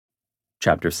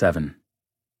Chapter 7.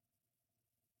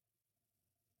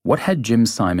 What had Jim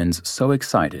Simons so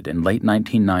excited in late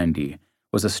 1990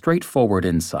 was a straightforward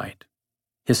insight.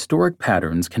 Historic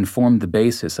patterns can form the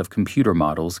basis of computer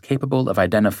models capable of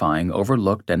identifying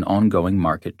overlooked and ongoing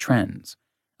market trends,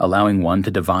 allowing one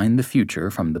to divine the future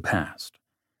from the past.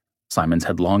 Simons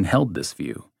had long held this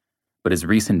view, but his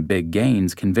recent big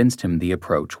gains convinced him the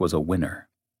approach was a winner.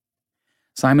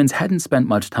 Simons hadn't spent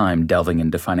much time delving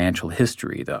into financial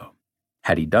history, though.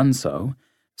 Had he done so,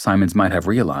 Simons might have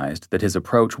realized that his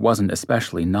approach wasn't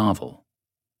especially novel.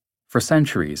 For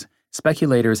centuries,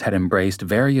 speculators had embraced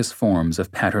various forms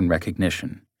of pattern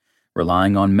recognition,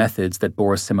 relying on methods that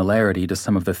bore similarity to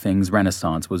some of the things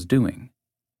Renaissance was doing.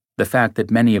 The fact that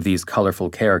many of these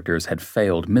colorful characters had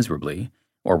failed miserably,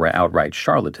 or were outright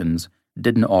charlatans,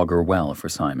 didn't augur well for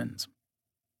Simons.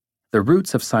 The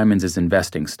roots of Simons's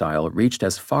investing style reached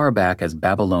as far back as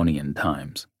Babylonian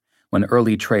times, when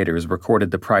early traders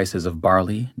recorded the prices of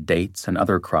barley, dates, and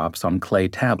other crops on clay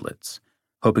tablets,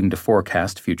 hoping to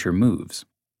forecast future moves.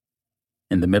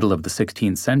 In the middle of the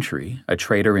 16th century, a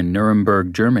trader in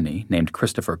Nuremberg, Germany, named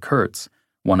Christopher Kurtz,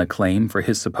 won acclaim for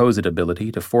his supposed ability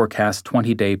to forecast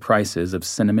 20-day prices of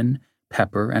cinnamon,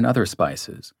 pepper, and other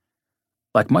spices.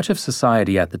 Like much of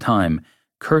society at the time,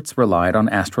 Kurtz relied on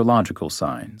astrological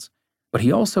signs, but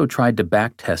he also tried to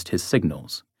backtest his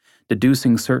signals,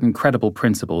 deducing certain credible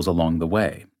principles along the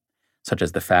way, such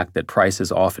as the fact that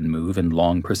prices often move in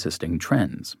long persisting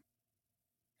trends.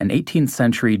 An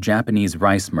 18th-century Japanese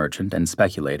rice merchant and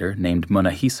speculator named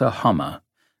Munehisa Hama,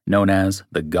 known as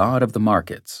the God of the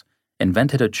Markets,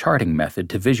 invented a charting method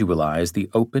to visualize the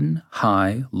open,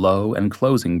 high, low, and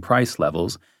closing price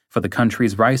levels for the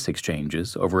country's rice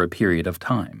exchanges over a period of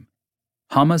time.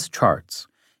 Hama's charts,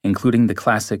 including the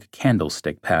classic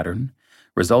candlestick pattern,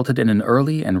 resulted in an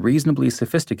early and reasonably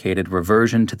sophisticated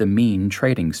reversion to the mean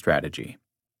trading strategy.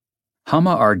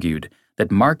 Hama argued that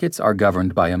markets are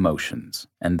governed by emotions,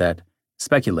 and that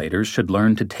speculators should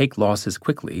learn to take losses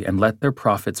quickly and let their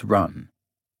profits run,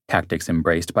 tactics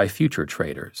embraced by future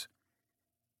traders.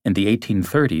 In the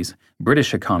 1830s,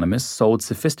 British economists sold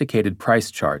sophisticated price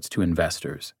charts to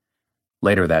investors.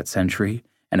 Later that century,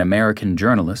 an American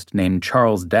journalist named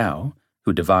Charles Dow,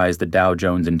 who devised the Dow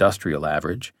Jones Industrial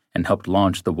Average and helped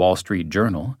launch the Wall Street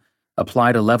Journal,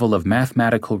 applied a level of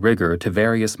mathematical rigor to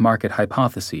various market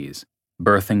hypotheses,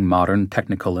 birthing modern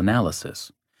technical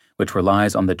analysis, which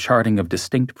relies on the charting of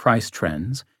distinct price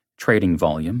trends, trading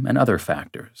volume, and other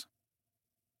factors.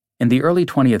 In the early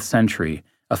 20th century,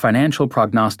 a financial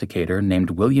prognosticator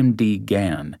named William D.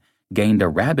 Gann gained a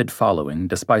rabid following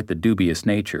despite the dubious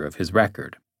nature of his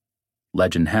record.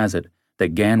 Legend has it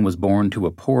that Gann was born to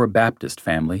a poor Baptist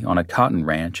family on a cotton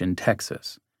ranch in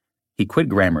Texas. He quit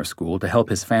grammar school to help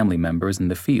his family members in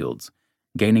the fields,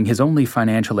 gaining his only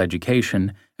financial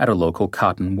education at a local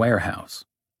cotton warehouse.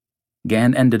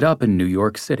 Gann ended up in New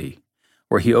York City,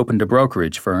 where he opened a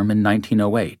brokerage firm in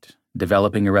 1908,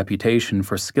 developing a reputation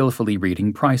for skillfully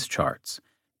reading price charts,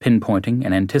 pinpointing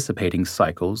and anticipating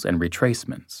cycles and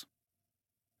retracements.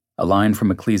 A line from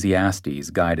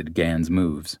Ecclesiastes guided Gann's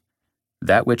moves.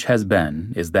 "That which has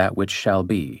been is that which shall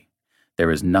be. There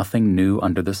is nothing new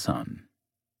under the sun."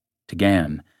 To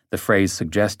Gann, the phrase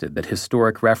suggested that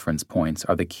historic reference points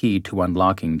are the key to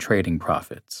unlocking trading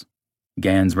profits.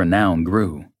 Gann's renown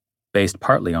grew, based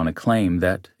partly on a claim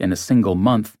that, in a single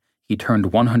month, he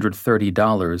turned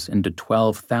 $130 into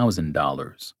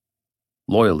 $12,000.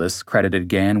 Loyalists credited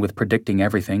Gann with predicting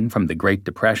everything from the Great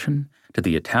Depression to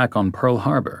the attack on Pearl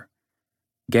Harbor.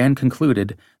 Gann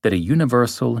concluded that a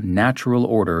universal, natural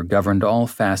order governed all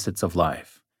facets of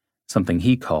life, something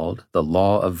he called the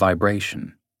law of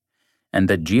vibration, and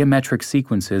that geometric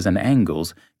sequences and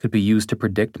angles could be used to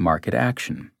predict market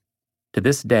action. To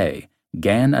this day,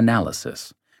 Gann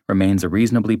analysis remains a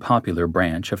reasonably popular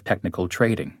branch of technical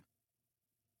trading.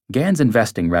 Gann's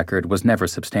investing record was never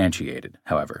substantiated,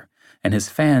 however, and his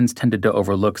fans tended to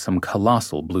overlook some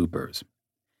colossal bloopers.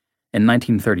 In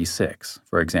 1936,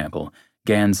 for example,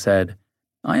 Gann said,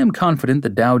 "I am confident the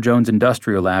Dow Jones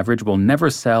Industrial Average will never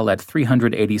sell at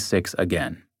 386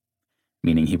 again,"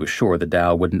 meaning he was sure the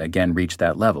Dow wouldn't again reach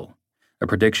that level, a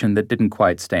prediction that didn't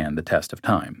quite stand the test of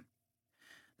time.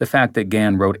 The fact that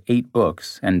Gann wrote 8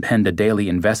 books and penned a daily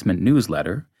investment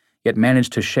newsletter, yet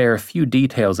managed to share few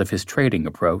details of his trading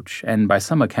approach and, by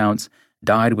some accounts,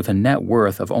 died with a net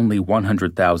worth of only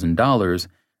 $100,000,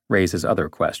 raises other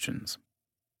questions.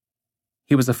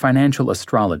 He was a financial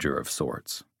astrologer of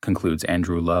sorts, concludes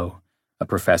Andrew Lowe, a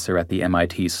professor at the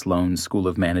MIT Sloan School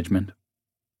of Management.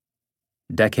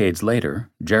 Decades later,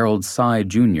 Gerald Sy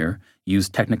Jr.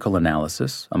 used technical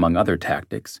analysis, among other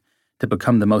tactics, to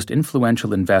become the most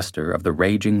influential investor of the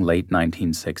raging late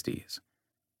 1960s.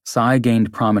 Sy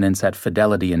gained prominence at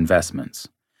Fidelity Investments,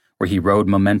 where he rode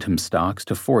momentum stocks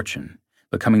to fortune,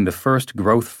 becoming the first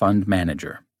growth fund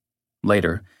manager.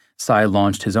 Later, Sy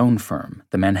launched his own firm,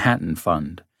 the Manhattan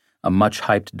Fund, a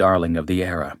much-hyped darling of the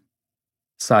era.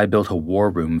 Sy built a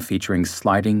war room featuring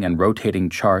sliding and rotating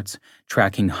charts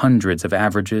tracking hundreds of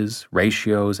averages,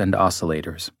 ratios, and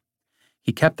oscillators.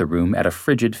 He kept the room at a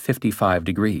frigid 55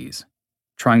 degrees,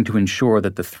 trying to ensure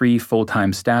that the 3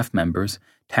 full-time staff members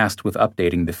tasked with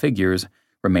updating the figures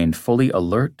remained fully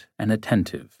alert and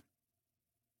attentive.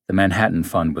 The Manhattan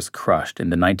Fund was crushed in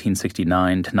the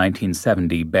 1969 to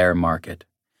 1970 bear market,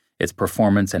 its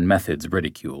performance and methods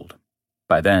ridiculed.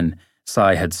 By then,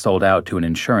 Sy had sold out to an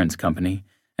insurance company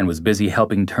and was busy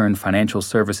helping turn financial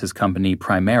services company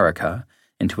Primerica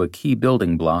into a key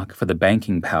building block for the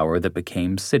banking power that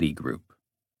became Citigroup.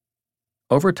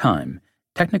 Over time,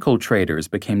 technical traders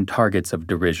became targets of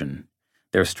derision,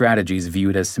 their strategies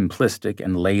viewed as simplistic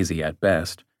and lazy at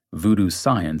best, voodoo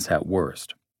science at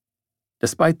worst.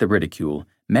 Despite the ridicule,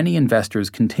 many investors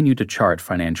continue to chart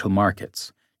financial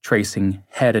markets, tracing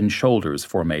head and shoulders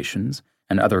formations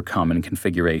and other common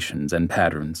configurations and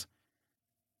patterns.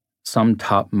 Some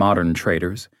top modern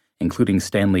traders, including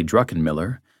Stanley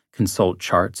Druckenmiller, consult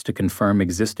charts to confirm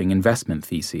existing investment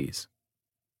theses.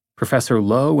 Professor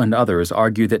Lowe and others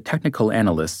argue that technical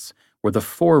analysts were the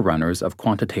forerunners of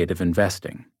quantitative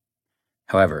investing.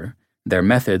 However, their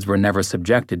methods were never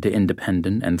subjected to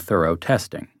independent and thorough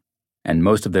testing, and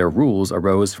most of their rules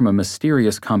arose from a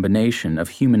mysterious combination of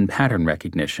human pattern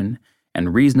recognition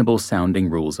and reasonable-sounding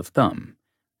rules of thumb,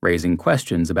 raising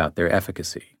questions about their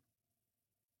efficacy.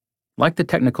 Like the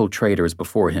technical traders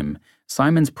before him,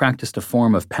 Simons practiced a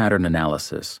form of pattern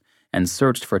analysis and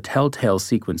searched for telltale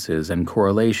sequences and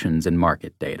correlations in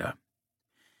market data.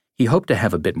 He hoped to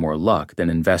have a bit more luck than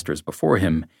investors before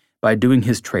him by doing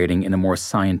his trading in a more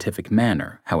scientific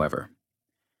manner, however.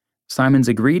 Simons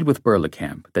agreed with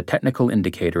Berlekamp that technical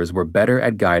indicators were better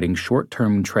at guiding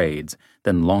short-term trades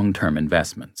than long-term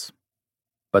investments.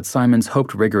 But Simons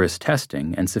hoped rigorous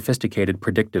testing and sophisticated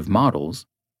predictive models,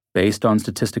 based on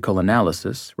statistical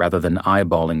analysis rather than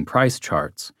eyeballing price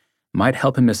charts, might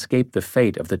help him escape the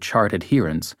fate of the chart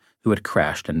adherents who had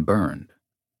crashed and burned.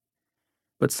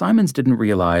 But Simons didn't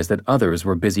realize that others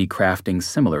were busy crafting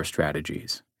similar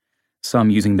strategies, some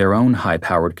using their own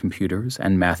high-powered computers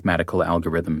and mathematical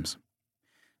algorithms.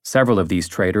 Several of these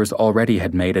traders already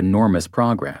had made enormous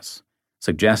progress,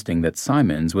 suggesting that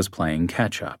Simons was playing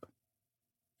catch-up.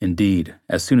 Indeed,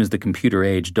 as soon as the computer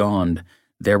age dawned,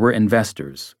 there were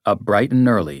investors, up bright and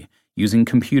early, using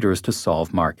computers to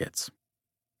solve markets.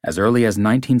 As early as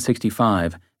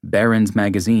 1965, Barron's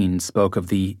magazine spoke of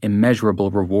the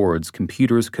immeasurable rewards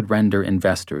computers could render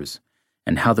investors,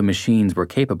 and how the machines were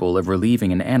capable of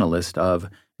relieving an analyst of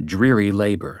dreary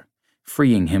labor,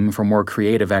 freeing him for more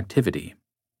creative activity.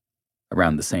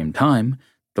 Around the same time,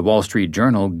 the Wall Street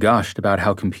Journal gushed about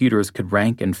how computers could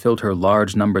rank and filter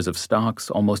large numbers of stocks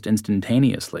almost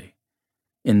instantaneously.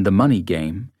 In The Money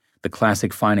Game, the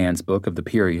classic finance book of the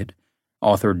period,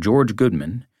 author George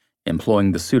Goodman,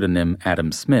 employing the pseudonym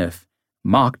Adam Smith,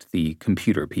 mocked the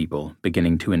computer people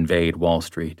beginning to invade Wall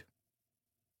Street.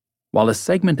 While a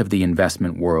segment of the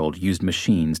investment world used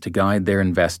machines to guide their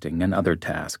investing and other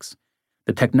tasks,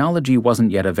 the technology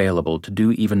wasn't yet available to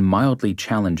do even mildly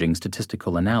challenging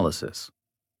statistical analysis.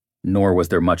 Nor was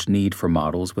there much need for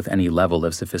models with any level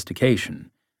of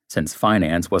sophistication, since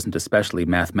finance wasn't especially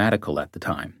mathematical at the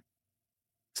time.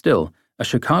 Still, a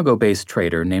Chicago-based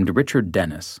trader named Richard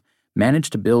Dennis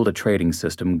managed to build a trading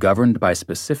system governed by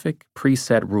specific,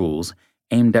 preset rules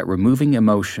aimed at removing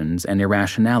emotions and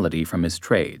irrationality from his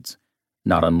trades,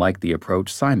 not unlike the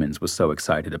approach Simons was so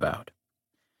excited about.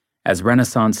 As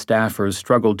Renaissance staffers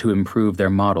struggled to improve their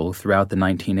model throughout the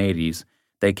 1980s,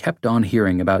 they kept on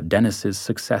hearing about Dennis's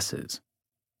successes.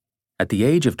 At the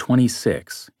age of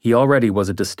 26, he already was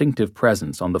a distinctive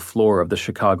presence on the floor of the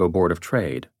Chicago Board of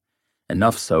Trade,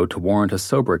 enough so to warrant a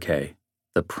sobriquet,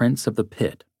 the Prince of the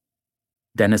Pit.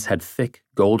 Dennis had thick,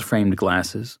 gold-framed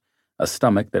glasses, a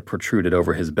stomach that protruded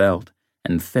over his belt,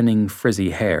 and thinning, frizzy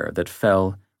hair that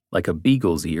fell like a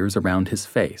beagle's ears around his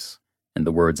face, in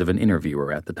the words of an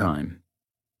interviewer at the time.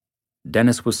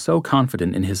 Dennis was so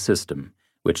confident in his system,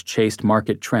 which chased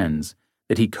market trends,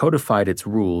 that he codified its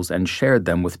rules and shared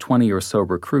them with 20 or so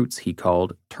recruits he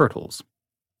called turtles.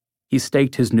 He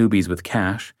staked his newbies with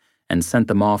cash and sent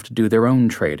them off to do their own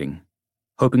trading,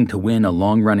 hoping to win a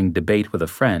long-running debate with a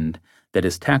friend that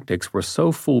his tactics were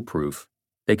so foolproof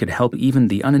they could help even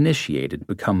the uninitiated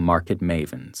become market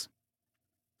mavens.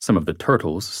 Some of the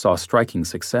turtles saw striking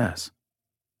success.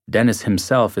 Dennis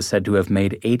himself is said to have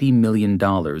made $80 million in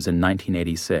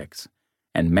 1986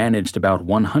 and managed about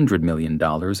 $100 million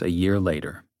a year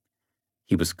later.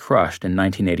 He was crushed in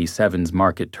 1987's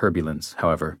market turbulence,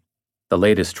 however, the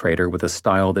latest trader with a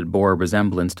style that bore a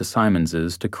resemblance to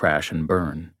Simons's to crash and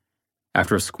burn.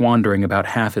 After squandering about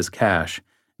half his cash,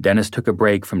 Dennis took a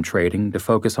break from trading to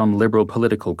focus on liberal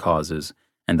political causes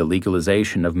and the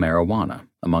legalization of marijuana,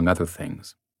 among other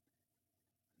things.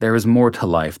 "There is more to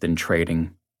life than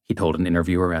trading," he told an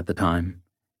interviewer at the time.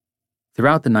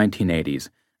 Throughout the 1980s,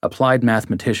 applied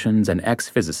mathematicians and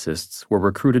ex-physicists were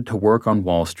recruited to work on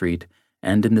Wall Street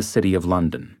and in the City of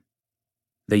London.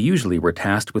 They usually were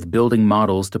tasked with building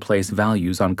models to place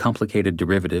values on complicated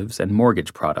derivatives and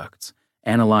mortgage products,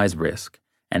 analyze risk,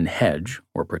 and hedge,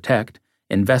 or protect,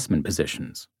 investment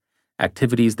positions,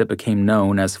 activities that became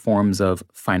known as forms of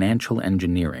financial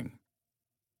engineering.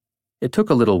 It took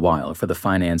a little while for the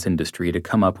finance industry to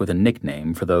come up with a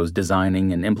nickname for those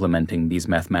designing and implementing these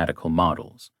mathematical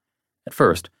models. At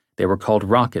first, they were called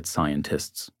rocket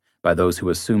scientists, by those who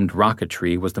assumed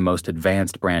rocketry was the most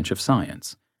advanced branch of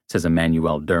science, says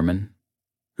Emanuel Derman,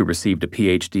 who received a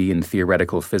PhD in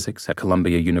theoretical physics at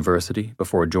Columbia University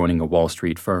before joining a Wall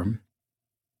Street firm.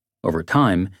 Over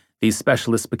time, these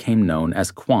specialists became known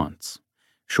as quants,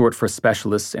 short for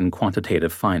specialists in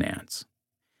quantitative finance.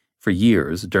 For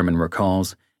years, Derman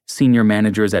recalls, senior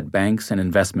managers at banks and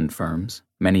investment firms,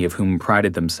 many of whom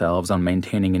prided themselves on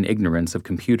maintaining an ignorance of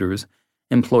computers,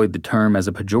 employed the term as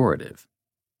a pejorative.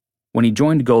 When he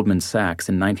joined Goldman Sachs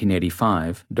in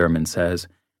 1985, Derman says,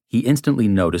 he instantly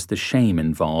noticed the shame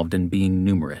involved in being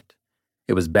numerate.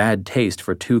 It was bad taste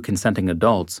for two consenting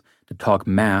adults to talk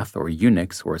math or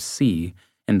Unix or C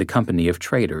in the company of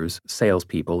traders,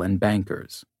 salespeople, and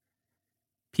bankers.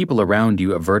 People around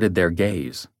you averted their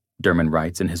gaze, Derman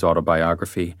writes in his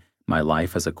autobiography, My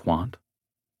Life as a Quant.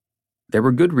 There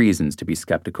were good reasons to be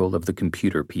skeptical of the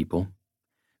computer people.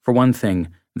 For one thing,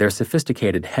 their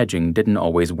sophisticated hedging didn't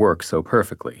always work so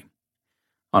perfectly.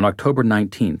 On October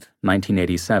 19,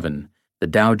 1987, the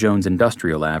Dow Jones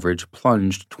Industrial Average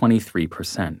plunged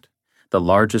 23%, the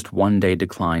largest one-day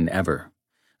decline ever,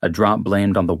 a drop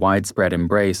blamed on the widespread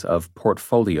embrace of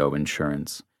portfolio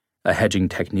insurance, a hedging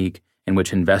technique in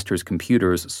which investors'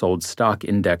 computers sold stock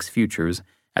index futures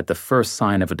at the first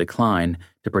sign of a decline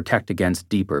to protect against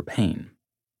deeper pain.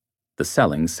 The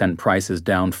selling sent prices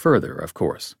down further, of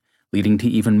course, leading to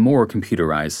even more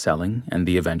computerized selling and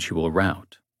the eventual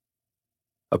rout.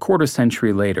 A quarter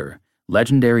century later,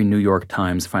 legendary New York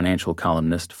Times financial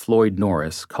columnist Floyd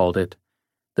Norris called it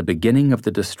the beginning of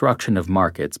the destruction of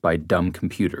markets by dumb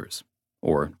computers,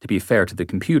 or, to be fair to the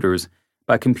computers,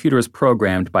 by computers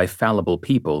programmed by fallible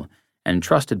people and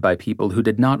trusted by people who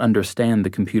did not understand the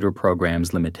computer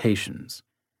program's limitations.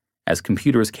 As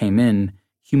computers came in,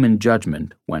 human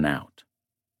judgment went out.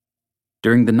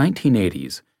 During the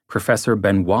 1980s, Professor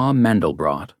Benoit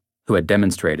Mandelbrot, who had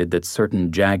demonstrated that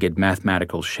certain jagged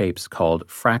mathematical shapes called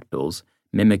fractals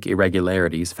mimic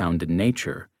irregularities found in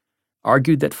nature,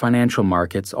 argued that financial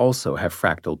markets also have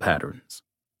fractal patterns.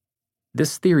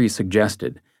 This theory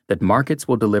suggested that markets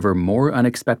will deliver more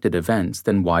unexpected events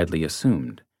than widely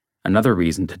assumed, another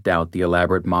reason to doubt the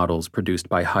elaborate models produced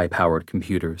by high-powered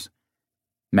computers.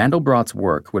 Mandelbrot's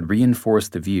work would reinforce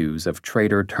the views of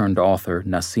trader-turned-author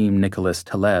Nassim Nicholas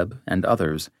Taleb and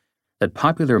others that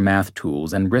popular math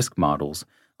tools and risk models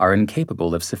are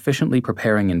incapable of sufficiently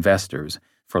preparing investors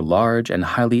for large and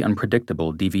highly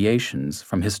unpredictable deviations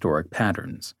from historic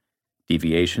patterns,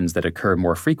 deviations that occur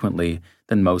more frequently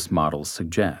than most models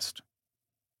suggest.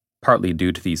 Partly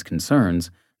due to these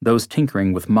concerns, those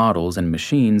tinkering with models and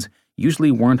machines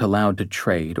usually weren't allowed to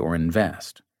trade or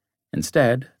invest.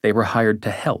 Instead, they were hired to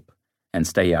help and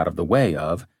stay out of the way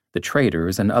of the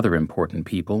traders and other important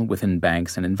people within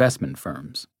banks and investment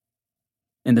firms.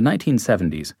 In the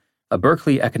 1970s, a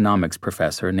Berkeley economics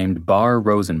professor named Bar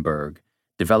Rosenberg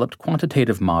developed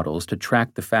quantitative models to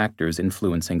track the factors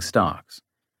influencing stocks.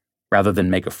 Rather than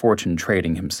make a fortune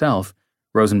trading himself,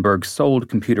 Rosenberg sold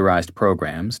computerized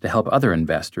programs to help other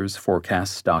investors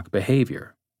forecast stock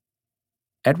behavior.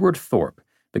 Edward Thorpe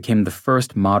became the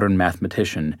first modern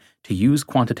mathematician to use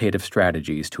quantitative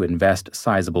strategies to invest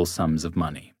sizable sums of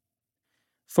money.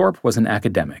 Thorpe was an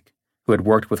academic who had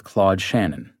worked with Claude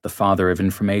Shannon, the father of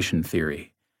information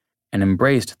theory, and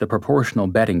embraced the proportional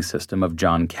betting system of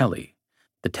John Kelly,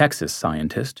 the Texas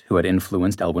scientist who had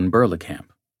influenced Elwyn Berlekamp.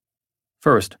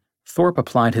 First, Thorpe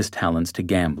applied his talents to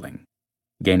gambling,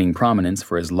 gaining prominence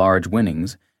for his large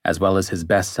winnings as well as his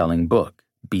best-selling book,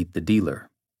 Beat the Dealer.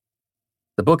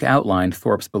 The book outlined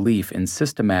Thorpe's belief in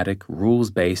systematic,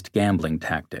 rules-based gambling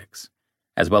tactics,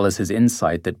 as well as his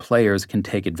insight that players can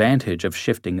take advantage of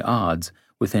shifting odds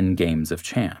within games of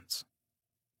chance.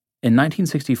 In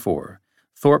 1964,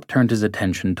 Thorpe turned his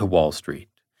attention to Wall Street,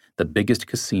 the biggest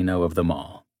casino of them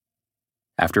all.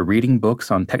 After reading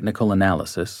books on technical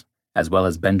analysis, as well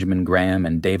as Benjamin Graham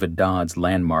and David Dodd's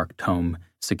landmark tome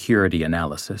Security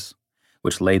Analysis,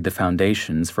 which laid the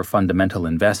foundations for fundamental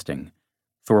investing,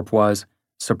 Thorpe was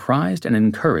surprised and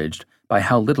encouraged by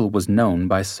how little was known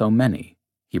by so many,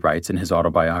 he writes in his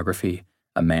autobiography,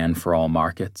 A Man for All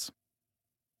Markets.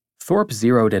 Thorpe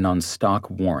zeroed in on stock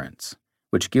warrants,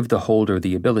 which give the holder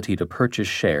the ability to purchase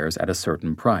shares at a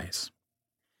certain price.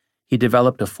 He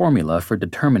developed a formula for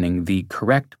determining the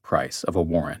correct price of a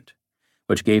warrant,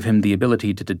 which gave him the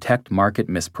ability to detect market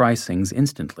mispricings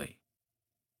instantly.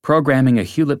 Programming a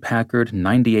Hewlett-Packard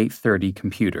 9830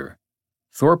 computer,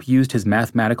 Thorpe used his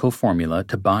mathematical formula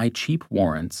to buy cheap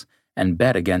warrants and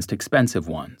bet against expensive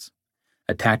ones,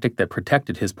 a tactic that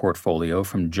protected his portfolio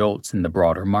from jolts in the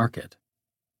broader market.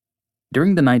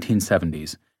 During the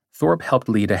 1970s, Thorpe helped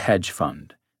lead a hedge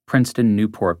fund, Princeton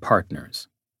Newport Partners,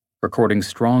 recording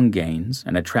strong gains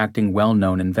and attracting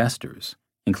well-known investors,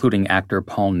 including actor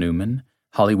Paul Newman,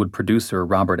 Hollywood producer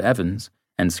Robert Evans,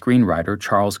 and screenwriter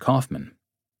Charles Kaufman.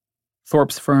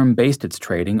 Thorpe's firm based its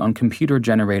trading on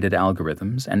computer-generated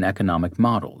algorithms and economic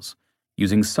models,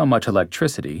 using so much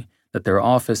electricity that their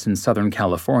office in Southern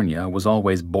California was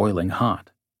always boiling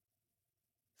hot.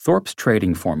 Thorpe's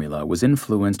trading formula was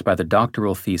influenced by the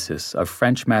doctoral thesis of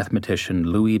French mathematician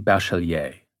Louis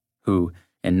Bachelier, who,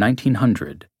 in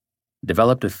 1900,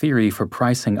 developed a theory for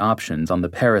pricing options on the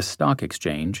Paris Stock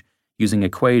Exchange using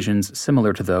equations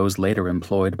similar to those later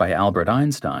employed by Albert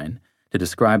Einstein to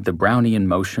describe the Brownian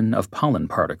motion of pollen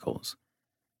particles.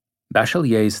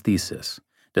 Bachelier's thesis,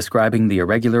 describing the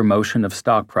irregular motion of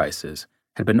stock prices,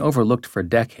 had been overlooked for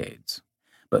decades,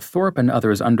 but Thorpe and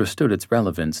others understood its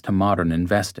relevance to modern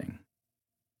investing.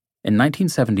 In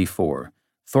 1974,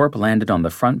 Thorpe landed on the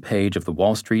front page of the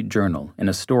Wall Street Journal in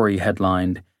a story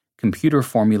headlined, "Computer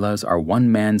Formulas Are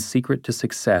One Man's Secret to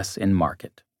Success in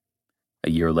Market." A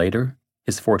year later,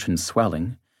 his fortune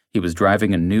swelling, he was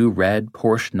driving a new red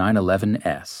Porsche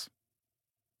 911S.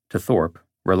 To Thorpe,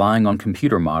 relying on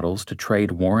computer models to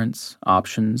trade warrants,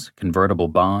 options, convertible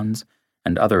bonds,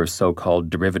 and other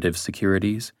so-called derivative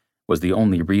securities was the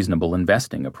only reasonable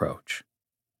investing approach.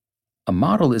 A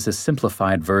model is a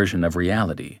simplified version of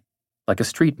reality, like a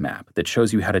street map that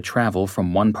shows you how to travel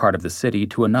from one part of the city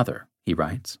to another, he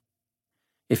writes.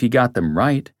 If you got them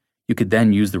right, you could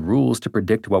then use the rules to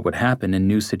predict what would happen in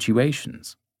new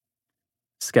situations.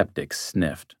 Skeptics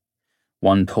sniffed.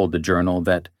 One told the Journal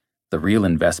that the real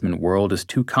investment world is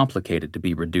too complicated to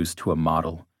be reduced to a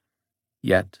model.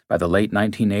 Yet, by the late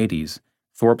 1980s,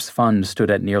 Thorpe's fund stood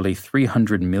at nearly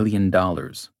 $300 million,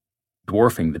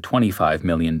 dwarfing the $25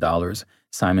 million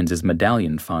Simons's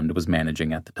Medallion fund was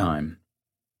managing at the time.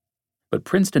 But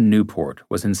Princeton Newport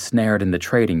was ensnared in the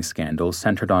trading scandal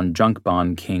centered on junk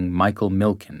bond king Michael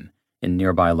Milken in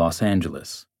nearby Los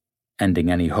Angeles,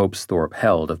 ending any hopes Thorpe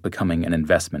held of becoming an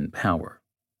investment power.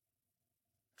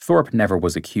 Thorpe never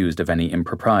was accused of any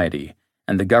impropriety,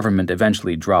 and the government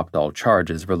eventually dropped all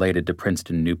charges related to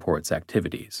Princeton Newport's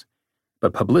activities.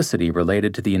 But publicity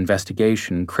related to the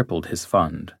investigation crippled his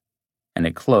fund, and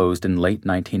it closed in late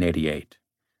 1988,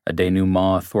 a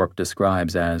denouement Thorpe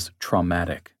describes as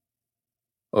traumatic.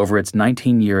 Over its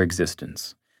 19-year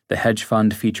existence, the hedge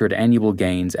fund featured annual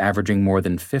gains averaging more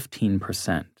than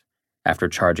 15%, after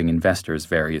charging investors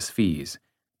various fees,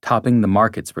 topping the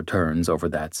market's returns over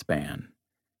that span.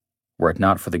 Were it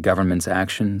not for the government's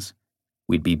actions,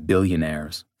 we'd be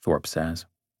billionaires, Thorpe says.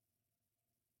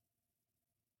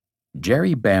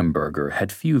 Jerry Bamberger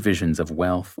had few visions of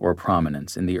wealth or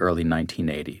prominence in the early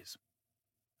 1980s.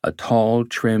 A tall,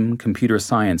 trim computer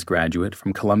science graduate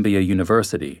from Columbia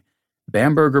University,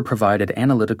 Bamberger provided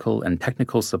analytical and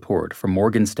technical support for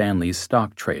Morgan Stanley's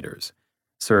stock traders,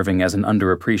 serving as an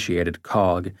underappreciated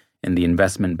cog in the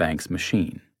investment bank's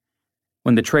machine.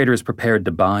 When the traders prepared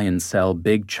to buy and sell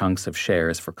big chunks of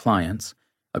shares for clients,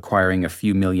 acquiring a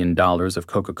few $1 million of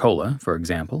Coca-Cola, for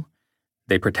example,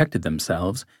 they protected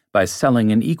themselves by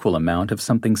selling an equal amount of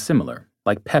something similar,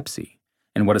 like Pepsi,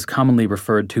 in what is commonly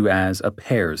referred to as a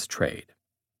pairs trade.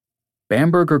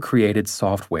 Bamberger created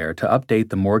software to update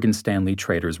the Morgan Stanley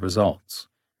traders' results,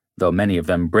 though many of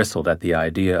them bristled at the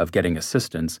idea of getting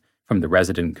assistance from the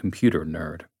resident computer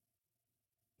nerd.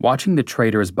 Watching the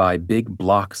traders buy big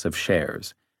blocks of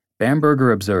shares,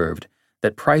 Bamberger observed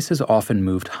that prices often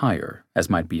moved higher, as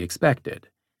might be expected.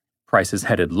 Prices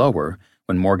headed lower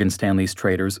when Morgan Stanley's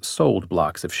traders sold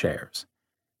blocks of shares.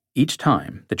 Each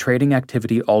time, the trading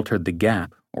activity altered the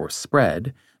gap, or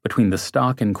spread, between the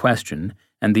stock in question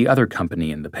and the other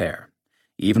company in the pair,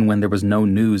 even when there was no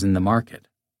news in the market.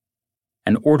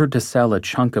 An order to sell a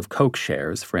chunk of Coke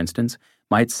shares, for instance,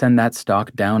 might send that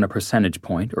stock down a percentage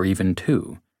point or even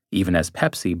two, even as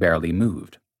Pepsi barely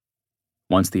moved.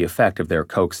 Once the effect of their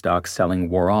Coke stock selling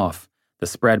wore off, the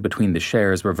spread between the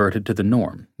shares reverted to the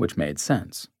norm, which made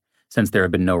sense, since there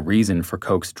had been no reason for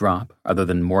Coke's drop other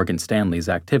than Morgan Stanley's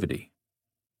activity.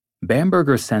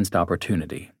 Bamberger sensed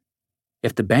opportunity.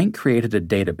 If the bank created a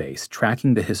database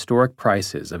tracking the historic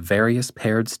prices of various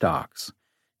paired stocks,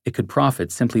 it could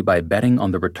profit simply by betting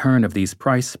on the return of these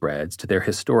price spreads to their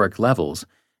historic levels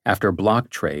after block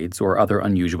trades or other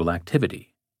unusual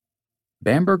activity.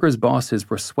 Bamberger's bosses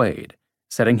were swayed,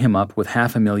 setting him up with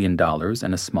 $500,000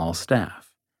 and a small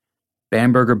staff.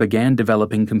 Bamberger began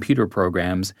developing computer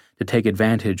programs to take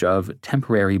advantage of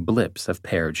temporary blips of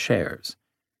paired shares.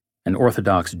 An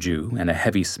Orthodox Jew and a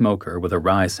heavy smoker with a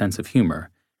wry sense of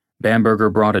humor, Bamberger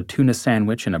brought a tuna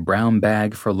sandwich in a brown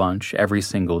bag for lunch every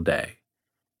single day.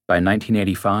 By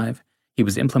 1985, he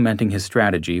was implementing his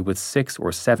strategy with 6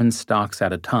 or 7 stocks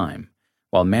at a time,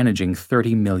 while managing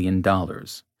 $30 million,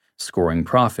 scoring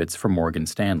profits for Morgan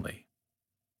Stanley.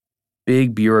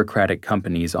 Big bureaucratic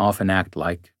companies often act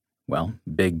like,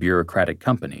 big bureaucratic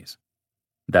companies.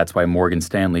 That's why Morgan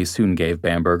Stanley soon gave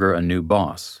Bamberger a new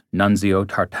boss, Nunzio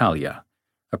Tartaglia,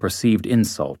 a perceived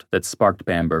insult that sparked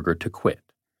Bamberger to quit.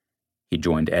 He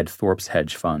joined Ed Thorp's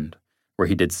hedge fund, where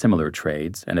he did similar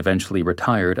trades and eventually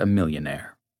retired a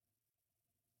millionaire.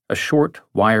 A short,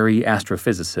 wiry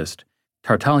astrophysicist,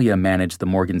 Tartaglia managed the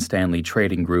Morgan Stanley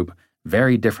trading group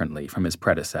very differently from his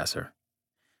predecessor.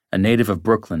 A native of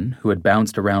Brooklyn who had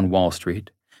bounced around Wall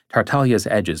Street, Tartaglia's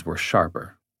edges were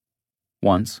sharper.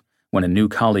 Once, when a new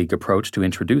colleague approached to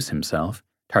introduce himself,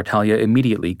 Tartaglia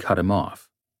immediately cut him off.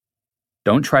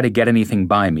 "Don't try to get anything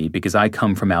by me because I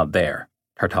come from out there,"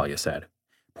 Tartaglia said,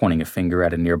 pointing a finger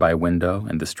at a nearby window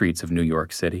and the streets of New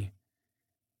York City.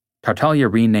 Tartaglia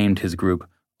renamed his group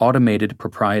Automated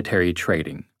Proprietary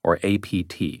Trading, or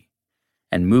APT,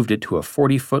 and moved it to a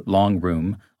 40-foot-long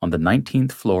room on the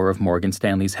 19th floor of Morgan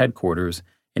Stanley's headquarters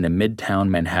in a midtown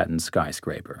Manhattan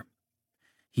skyscraper.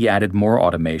 He added more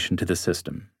automation to the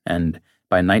system, and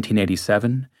by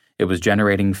 1987, it was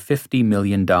generating $50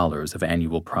 million of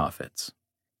annual profits.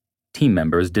 Team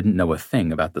members didn't know a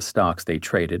thing about the stocks they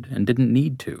traded and didn't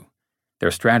need to.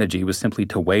 Their strategy was simply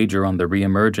to wager on the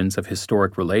reemergence of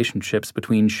historic relationships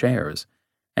between shares,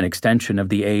 an extension of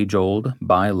the age-old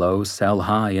buy low, sell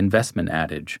high investment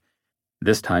adage,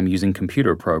 this time using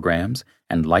computer programs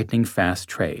and lightning-fast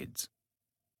trades.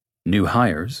 New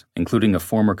hires, including a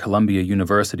former Columbia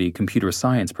University computer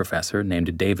science professor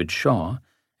named David Shaw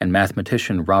and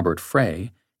mathematician Robert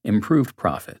Frey, improved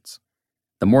profits.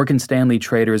 The Morgan Stanley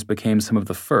traders became some of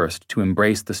the first to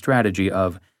embrace the strategy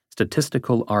of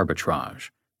statistical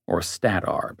arbitrage, or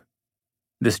StatArb.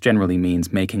 This generally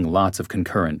means making lots of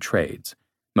concurrent trades,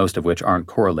 most of which aren't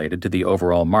correlated to the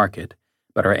overall market,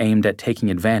 but are aimed at taking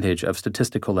advantage of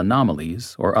statistical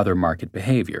anomalies or other market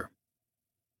behavior.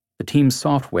 The team's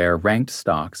software ranked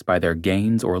stocks by their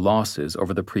gains or losses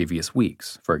over the previous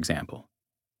weeks, for example.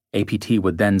 APT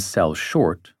would then sell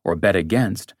short or bet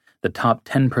against the top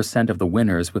 10% of the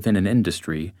winners within an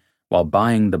industry while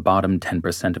buying the bottom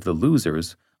 10% of the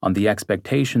losers on the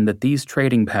expectation that these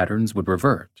trading patterns would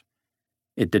revert.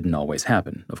 It didn't always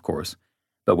happen, of course,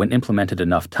 but when implemented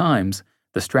enough times,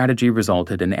 the strategy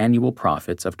resulted in annual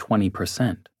profits of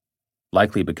 20%,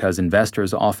 likely because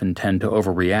investors often tend to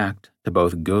overreact to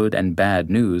both good and bad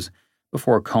news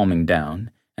before calming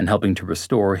down and helping to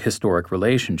restore historic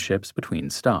relationships between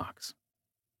stocks.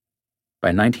 By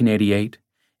 1988,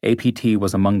 APT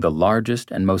was among the largest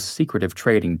and most secretive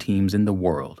trading teams in the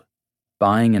world,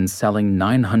 buying and selling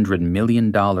 $900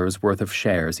 million worth of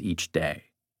shares each day.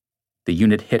 The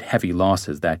unit hit heavy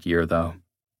losses that year, though,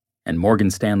 and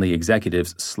Morgan Stanley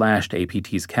executives slashed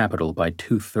APT's capital by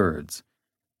 2/3.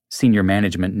 Senior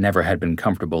management never had been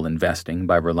comfortable investing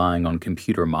by relying on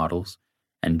computer models,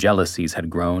 and jealousies had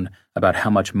grown about how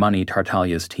much money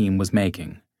Tartaglia's team was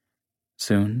making.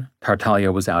 Soon,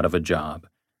 Tartaglia was out of a job,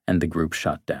 and the group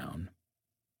shut down.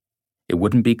 It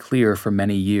wouldn't be clear for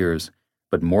many years,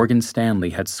 but Morgan Stanley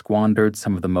had squandered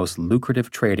some of the most lucrative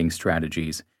trading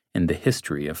strategies in the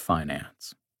history of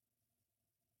finance.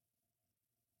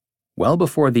 Well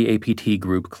before the APT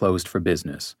group closed for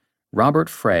business, Robert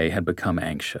Frey had become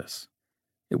anxious.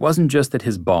 It wasn't just that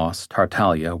his boss,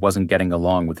 Tartaglia, wasn't getting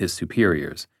along with his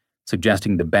superiors,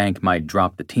 suggesting the bank might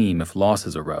drop the team if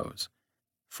losses arose.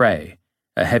 Frey,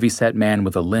 a heavy-set man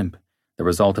with a limp, the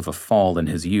result of a fall in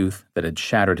his youth that had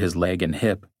shattered his leg and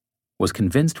hip, was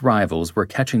convinced rivals were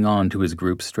catching on to his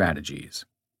group's strategies.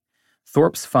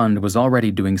 Thorpe's fund was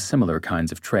already doing similar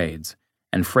kinds of trades,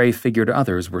 and Frey figured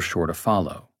others were sure to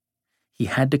follow. He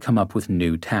had to come up with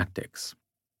new tactics.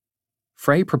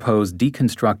 Frey proposed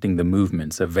deconstructing the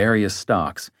movements of various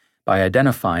stocks by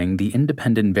identifying the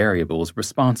independent variables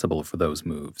responsible for those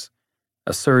moves.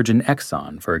 A surge in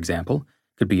Exxon, for example,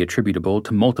 could be attributable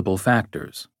to multiple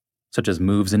factors, such as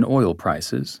moves in oil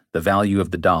prices, the value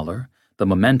of the dollar, the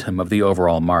momentum of the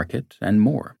overall market, and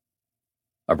more.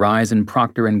 A rise in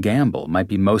Procter & Gamble might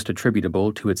be most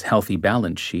attributable to its healthy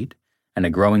balance sheet and a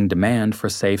growing demand for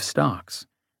safe stocks,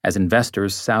 as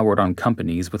investors soured on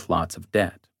companies with lots of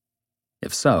debt.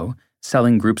 If so,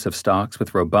 selling groups of stocks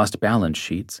with robust balance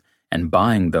sheets and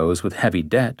buying those with heavy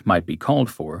debt might be called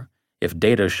for if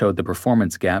data showed the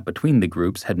performance gap between the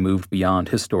groups had moved beyond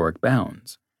historic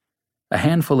bounds. A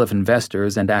handful of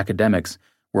investors and academics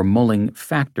were mulling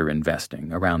factor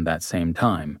investing around that same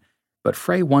time, but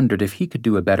Frey wondered if he could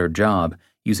do a better job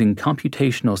using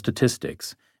computational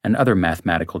statistics and other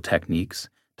mathematical techniques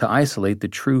to isolate the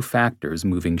true factors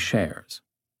moving shares.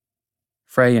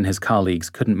 Frey and his colleagues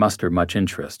couldn't muster much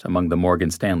interest among the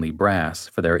Morgan Stanley brass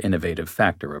for their innovative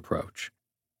factor approach.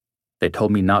 They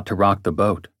told me not to rock the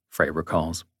boat, Frey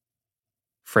recalls.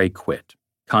 Frey quit,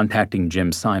 contacting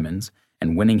Jim Simons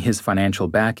and winning his financial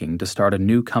backing to start a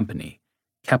new company,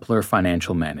 Kepler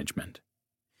Financial Management.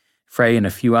 Frey and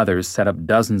a few others set up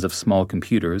dozens of small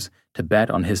computers to bet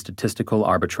on his statistical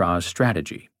arbitrage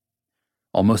strategy.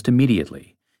 Almost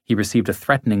immediately, he received a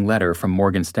threatening letter from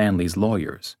Morgan Stanley's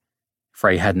lawyers.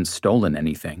 Frey hadn't stolen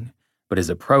anything, but his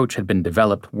approach had been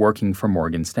developed working for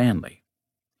Morgan Stanley.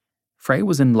 Frey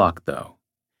was in luck, though.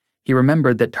 He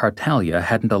remembered that Tartaglia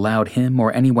hadn't allowed him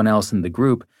or anyone else in the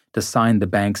group to sign the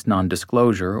bank's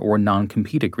non-disclosure or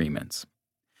non-compete agreements.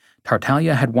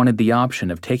 Tartaglia had wanted the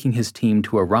option of taking his team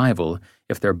to a rival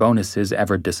if their bonuses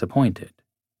ever disappointed.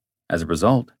 As a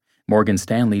result, Morgan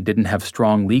Stanley didn't have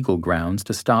strong legal grounds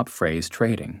to stop Frey's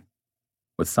trading.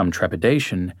 With some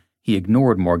trepidation, he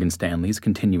ignored Morgan Stanley's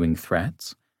continuing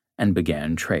threats and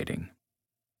began trading.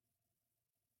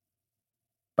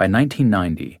 By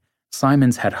 1990,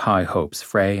 Simons had high hopes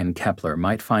Frey and Kepler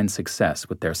might find success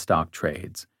with their stock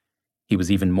trades. He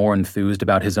was even more enthused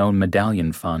about his own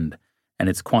Medallion fund and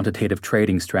its quantitative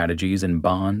trading strategies in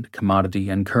bond, commodity,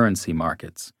 and currency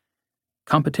markets.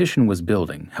 Competition was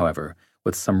building, however,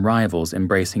 with some rivals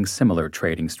embracing similar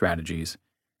trading strategies.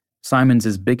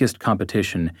 Simons's biggest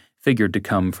competition figured to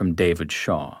come from David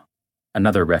Shaw,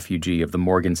 another refugee of the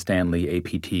Morgan Stanley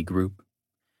APT group.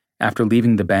 After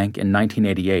leaving the bank in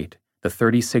 1988, the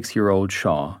 36-year-old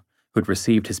Shaw, who'd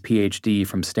received his PhD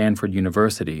from Stanford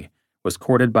University, was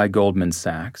courted by Goldman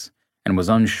Sachs and was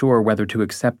unsure whether to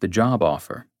accept the job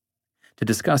offer. To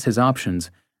discuss his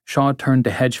options, Shaw turned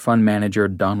to hedge fund manager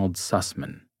Donald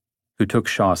Sussman, who took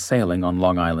Shaw sailing on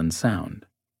Long Island Sound.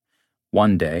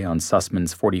 One day on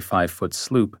Sussman's 45-foot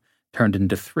sloop turned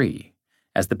into 3,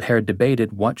 as the pair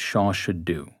debated what Shaw should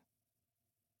do.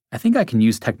 "I think I can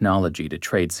use technology to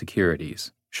trade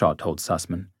securities," Shaw told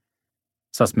Sussman.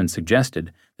 Sussman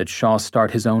suggested that Shaw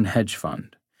start his own hedge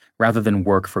fund, rather than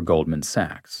work for Goldman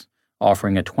Sachs,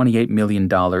 offering a $28 million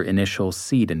initial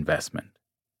seed investment.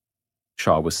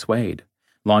 Shaw was swayed,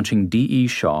 launching D.E.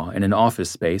 Shaw in an office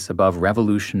space above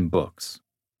Revolution Books,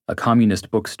 a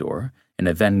communist bookstore in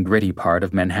a then gritty part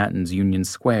of Manhattan's Union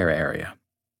Square area.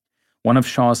 One of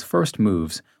Shaw's first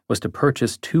moves was to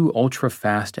purchase 2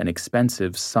 ultra-fast and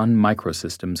expensive Sun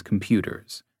Microsystems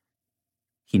computers.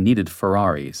 "He needed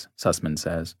Ferraris," Sussman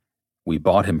says. "We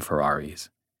bought him Ferraris."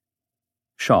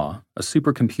 Shaw, a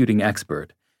supercomputing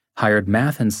expert, hired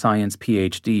math and science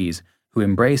PhDs who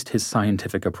embraced his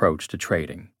scientific approach to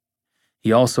trading.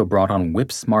 He also brought on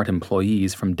whip-smart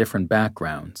employees from different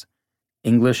backgrounds.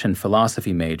 English and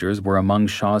philosophy majors were among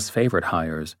Shaw's favorite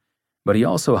hires, but he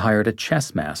also hired a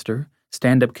chess master,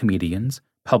 stand-up comedians,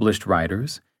 published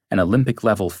writers, an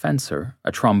Olympic-level fencer,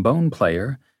 a trombone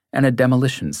player, and a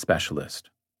demolition specialist.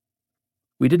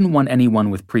 "We didn't want anyone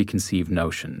with preconceived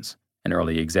notions," an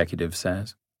early executive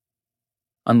says.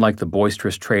 Unlike the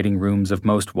boisterous trading rooms of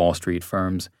most Wall Street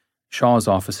firms, Shaw's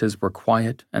offices were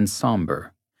quiet and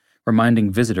somber,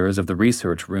 reminding visitors of the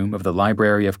research room of the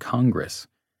Library of Congress,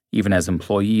 even as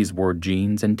employees wore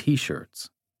jeans and T-shirts.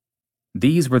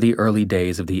 These were the early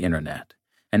days of the Internet,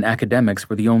 and academics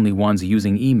were the only ones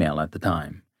using email at the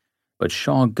time. But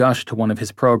Shaw gushed to one of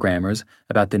his programmers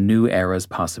about the new era's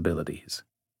possibilities.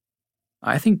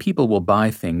 "I think people will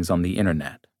buy things on the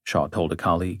Internet," Shaw told a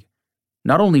colleague.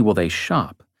 "Not only will they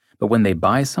shop, but when they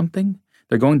buy something,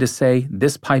 they're going to say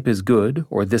this pipe is good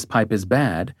or this pipe is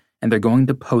bad, and they're going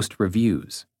to post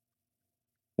reviews."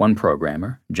 One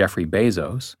programmer, Jeffrey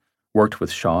Bezos, worked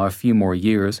with Shaw a few more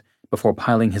years before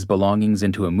piling his belongings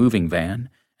into a moving van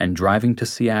and driving to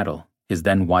Seattle, his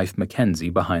then-wife Mackenzie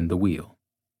behind the wheel.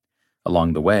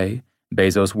 Along the way,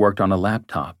 Bezos worked on a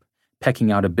laptop,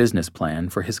 pecking out a business plan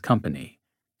for his company,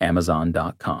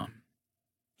 Amazon.com.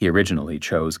 He originally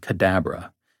chose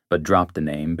Cadabra, but dropped the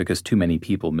name because too many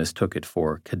people mistook it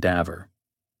for cadaver.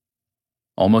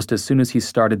 Almost as soon as he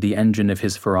started the engine of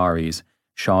his Ferraris,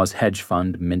 Shaw's hedge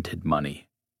fund minted money.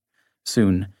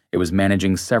 Soon, it was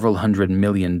managing several $100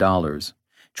 million,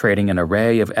 trading an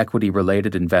array of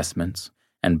equity-related investments,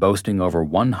 and boasting over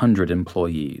 100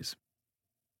 employees.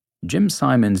 Jim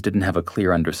Simons didn't have a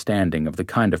clear understanding of the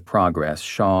kind of progress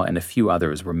Shaw and a few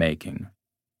others were making.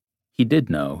 He did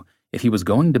know if he was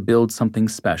going to build something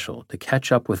special to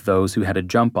catch up with those who had a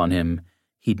jump on him,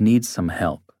 he'd need some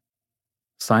help.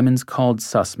 Simons called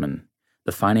Sussman,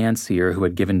 the financier who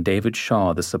had given David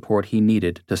Shaw the support he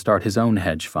needed to start his own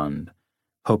hedge fund,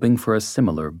 hoping for a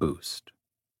similar boost.